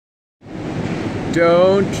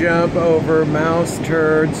Don't jump over mouse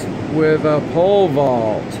turds with a pole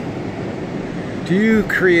vault. Do you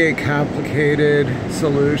create complicated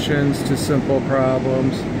solutions to simple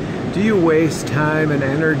problems? Do you waste time and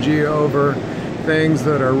energy over things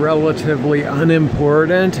that are relatively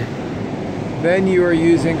unimportant? Then you are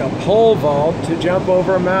using a pole vault to jump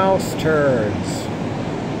over mouse turds.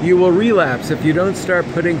 You will relapse if you don't start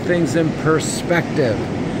putting things in perspective.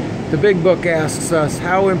 The big book asks us,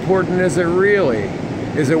 how important is it really?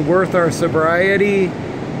 Is it worth our sobriety?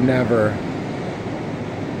 Never.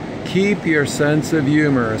 Keep your sense of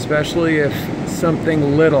humor, especially if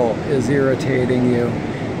something little is irritating you.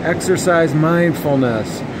 Exercise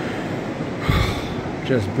mindfulness.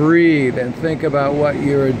 Just breathe and think about what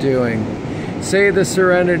you are doing. Say the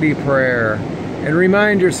serenity prayer and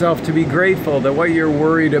remind yourself to be grateful that what you're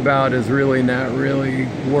worried about is really not really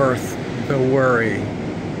worth the worry.